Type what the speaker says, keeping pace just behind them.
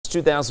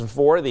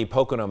2004, the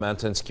Pocono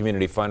Mountains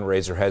Community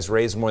Fundraiser has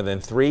raised more than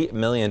 $3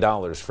 million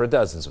for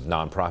dozens of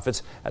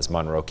nonprofits as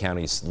Monroe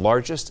County's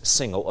largest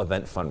single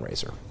event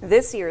fundraiser.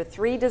 This year,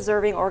 3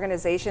 deserving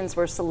organizations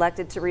were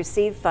selected to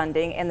receive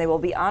funding, and they will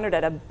be honored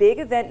at a big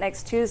event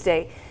next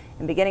Tuesday.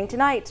 And beginning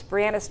tonight,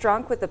 Brianna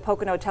Strunk with the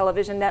Pocono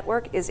Television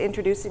Network is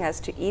introducing us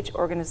to each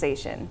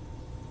organization.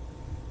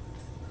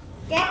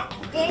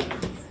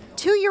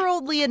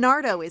 2-year-old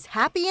Leonardo is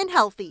happy and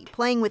healthy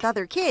playing with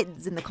other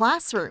kids in the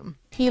classroom.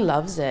 He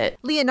loves it.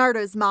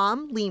 Leonardo's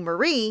mom, Lee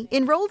Marie,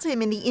 enrolled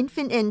him in the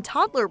infant and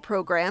toddler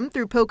program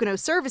through Pocono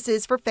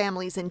Services for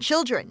Families and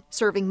Children,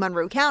 serving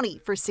Monroe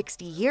County for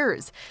 60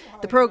 years.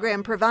 The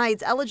program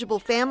provides eligible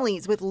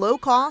families with low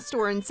cost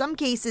or in some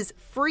cases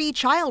free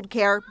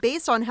childcare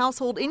based on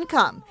household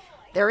income.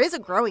 There is a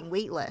growing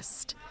wait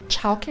list.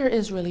 Childcare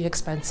is really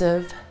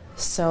expensive,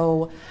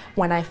 so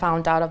when I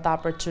found out of the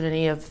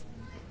opportunity of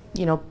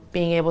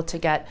being able to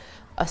get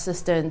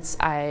assistance,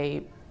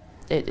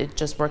 it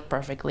just worked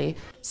perfectly.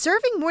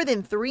 Serving more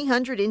than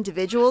 300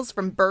 individuals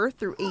from birth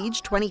through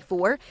age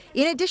 24,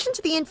 in addition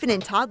to the infant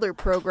and toddler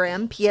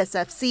program,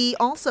 PSFC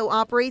also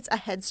operates a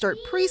Head Start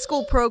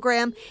preschool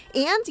program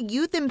and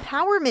youth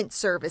empowerment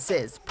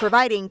services,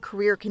 providing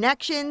career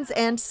connections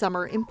and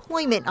summer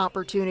employment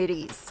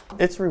opportunities.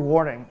 It's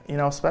rewarding,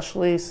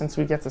 especially since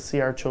we get to see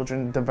our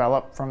children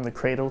develop from the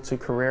cradle to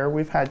career.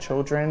 We've had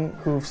children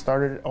who've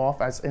started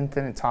off as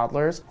infant and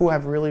toddlers who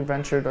have really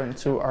ventured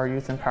into our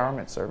youth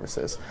empowerment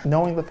services.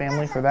 Knowing the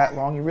family for that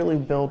long, you really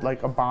build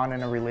like a bond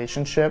and a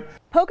relationship.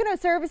 Pocono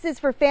Services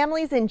for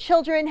Families and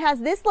Children has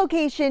this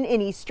location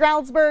in East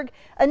Stroudsburg,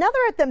 another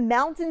at the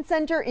Mountain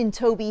Center in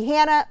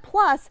Tobyhanna,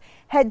 plus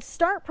Head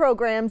Start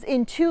programs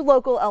in 2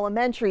 local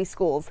elementary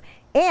schools.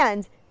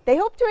 And they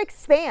hope to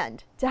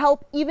expand to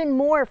help even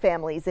more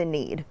families in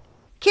need.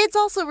 Kids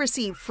also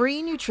receive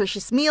free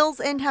nutritious meals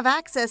and have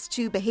access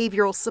to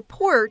behavioral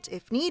support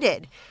if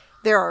needed.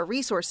 There are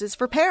resources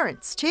for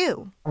parents,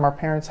 too. Our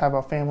parents have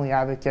a family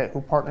advocate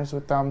who partners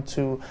with them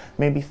to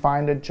maybe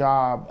find a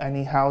job,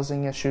 any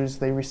housing issues,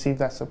 they receive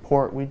that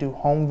support. We do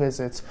home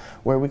visits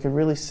where we can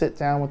really sit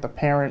down with the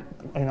parent,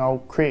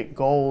 create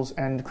goals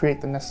and create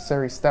the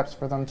necessary steps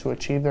for them to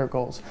achieve their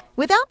goals.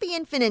 Without the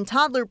infant and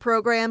toddler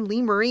program,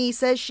 Lee Marie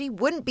says she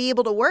wouldn't be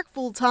able to work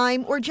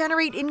full-time or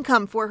generate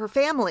income for her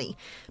family.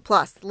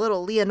 Plus,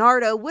 little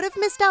Leonardo would have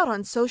missed out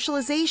on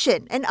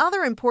socialization and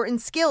other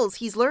important skills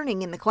he's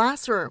learning in the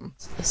classroom.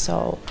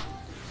 So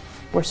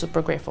we're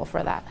super grateful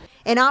for that.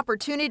 An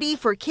opportunity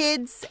for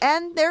kids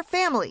and their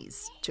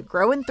families to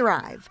grow and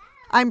thrive.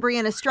 I'm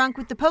Brianna Strunk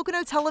with the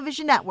Pocono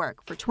Television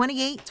Network for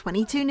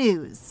 2822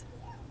 News.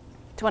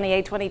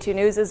 2822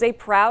 News is a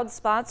proud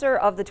sponsor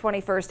of the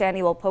 21st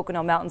Annual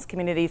Pocono Mountains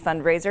Community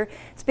Fundraiser.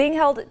 It's being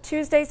held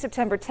Tuesday,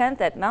 September 10th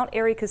at Mount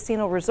Airy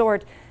Casino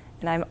Resort.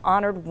 And I'm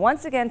honored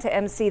once again to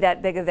MC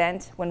that big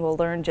event when we'll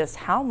learn just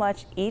how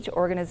much each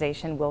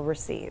organization will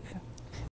receive.